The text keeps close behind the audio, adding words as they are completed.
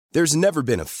There's never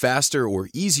been a faster or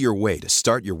easier way to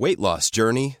start your weight loss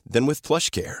journey than with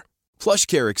PlushCare.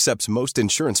 PlushCare accepts most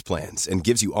insurance plans and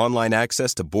gives you online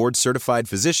access to board-certified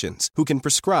physicians who can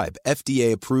prescribe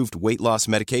FDA-approved weight loss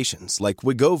medications like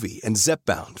Wegovy and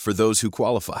Zepbound for those who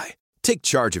qualify. Take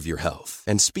charge of your health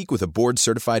and speak with a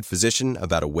board-certified physician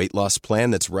about a weight loss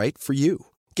plan that's right for you.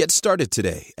 Get started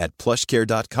today at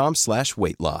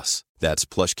plushcare.com/weight-loss. That's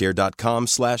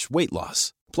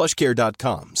plushcare.com/weight-loss.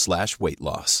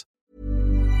 plushcare.com/weight-loss.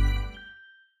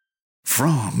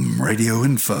 From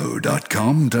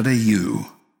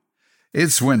radioinfo.com.au.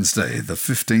 It's Wednesday, the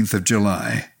 15th of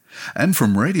July, and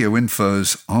from Radio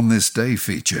Info's On This Day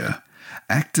feature,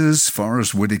 actors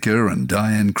Forrest Whitaker and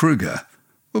Diane Kruger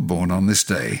were born on this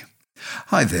day.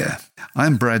 Hi there,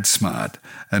 I'm Brad Smart,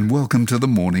 and welcome to the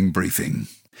morning briefing.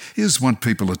 Here's what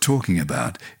people are talking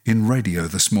about in radio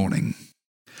this morning.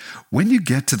 When you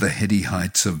get to the heady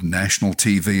heights of national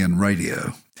TV and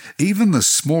radio, even the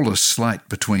smallest slight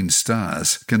between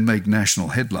stars can make national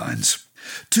headlines.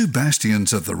 Two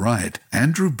bastions of the right,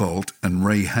 Andrew Bolt and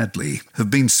Ray Hadley,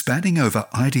 have been spatting over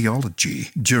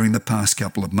ideology during the past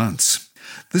couple of months.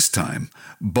 This time,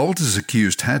 Bolt has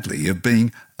accused Hadley of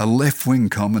being a left-wing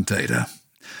commentator.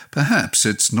 Perhaps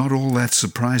it's not all that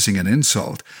surprising an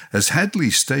insult, as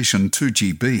Hadley's station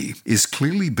 2GB is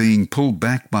clearly being pulled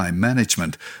back by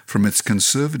management from its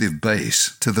conservative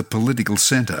base to the political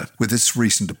centre with its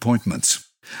recent appointments.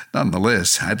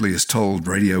 Nonetheless, Hadley has told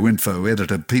Radio Info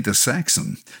editor Peter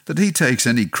Saxon that he takes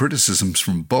any criticisms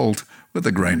from Bolt with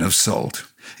a grain of salt.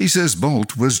 He says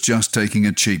Bolt was just taking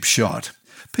a cheap shot.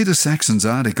 Peter Saxon's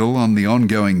article on the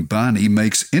ongoing Barney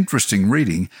makes interesting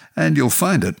reading, and you'll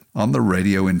find it on the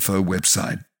Radio Info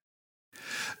website.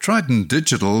 Triton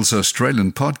Digital's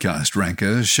Australian podcast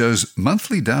ranker shows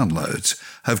monthly downloads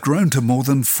have grown to more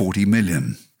than 40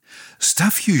 million.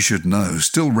 Stuff You Should Know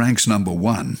still ranks number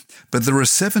 1, but there are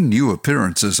 7 new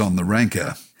appearances on the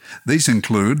ranker. These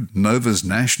include Nova's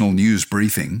National News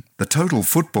Briefing, the Total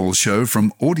Football Show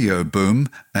from Audio Boom,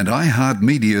 and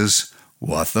iHeartMedia's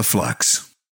What the Flux.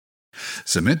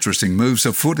 Some interesting moves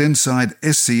afoot inside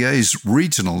SCA's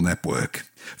regional network.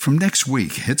 From next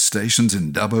week, hit stations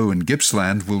in Dubbo and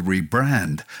Gippsland will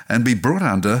rebrand and be brought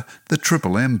under the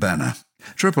Triple M banner.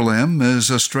 Triple M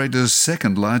is Australia's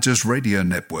second largest radio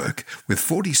network, with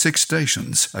 46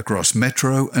 stations across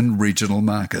metro and regional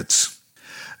markets.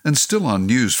 And still on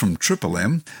news from Triple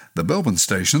M, the Melbourne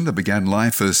station that began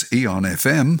life as Eon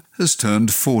FM has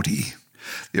turned 40.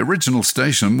 The original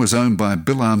station was owned by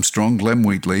Bill Armstrong, Lem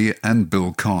Wheatley and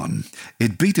Bill Conn.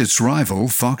 It beat its rival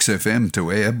Fox FM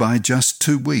to air by just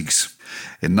 2 weeks.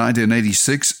 In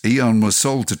 1986, Eon was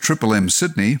sold to Triple M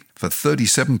Sydney for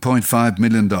 $37.5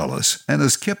 million and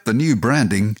has kept the new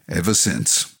branding ever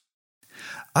since.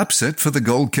 Upset for the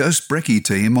Gold Coast Brekkie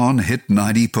team on Hit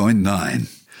 90.9.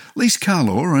 Lise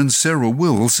Carlaw and Sarah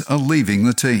Wills are leaving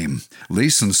the team.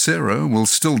 Lise and Sarah will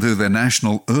still do their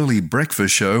national early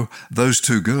breakfast show, Those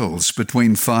Two Girls,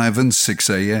 between 5 and 6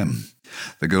 a.m.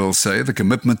 The girls say the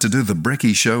commitment to do the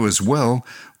Brekkie show as well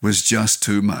was just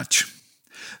too much.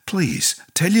 Please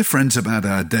tell your friends about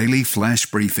our daily flash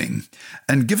briefing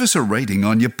and give us a rating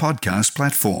on your podcast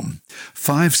platform.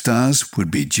 5 stars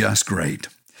would be just great.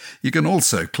 You can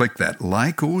also click that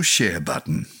like or share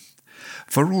button.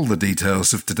 For all the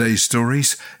details of today's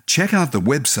stories, check out the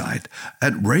website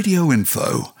at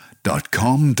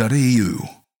radioinfo.com.au.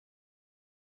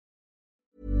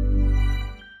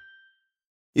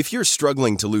 If you're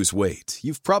struggling to lose weight,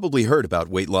 you've probably heard about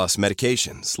weight loss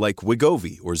medications like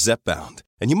Wegovy or Zepbound,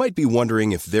 and you might be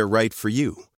wondering if they're right for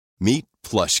you. Meet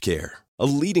PlushCare, a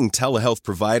leading telehealth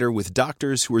provider with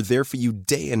doctors who are there for you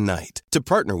day and night to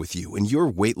partner with you in your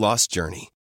weight loss journey.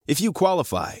 If you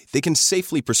qualify, they can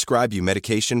safely prescribe you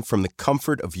medication from the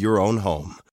comfort of your own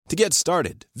home. To get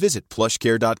started, visit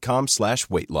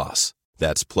plushcare.com/weight-loss.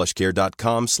 That's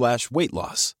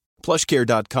plushcare.com/weight-loss.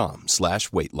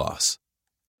 plushcare.com/weight-loss.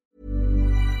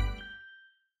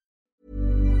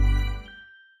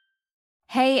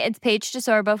 Hey, it's Paige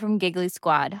DeSorbo from Giggly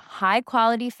Squad. High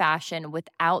quality fashion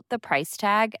without the price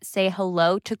tag. Say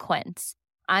hello to Quince.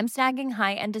 I'm snagging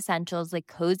high-end essentials like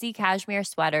cozy cashmere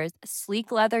sweaters,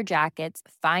 sleek leather jackets,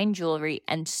 fine jewelry,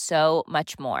 and so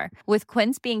much more. With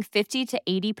Quince being 50 to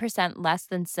 80% less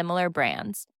than similar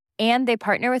brands. And they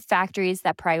partner with factories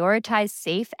that prioritize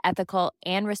safe, ethical,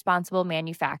 and responsible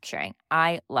manufacturing.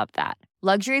 I love that.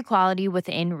 Luxury quality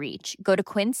within reach. Go to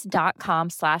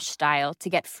quince.com/style to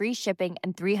get free shipping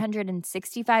and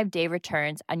 365-day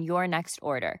returns on your next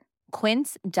order.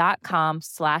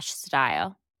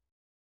 Quince.com/style.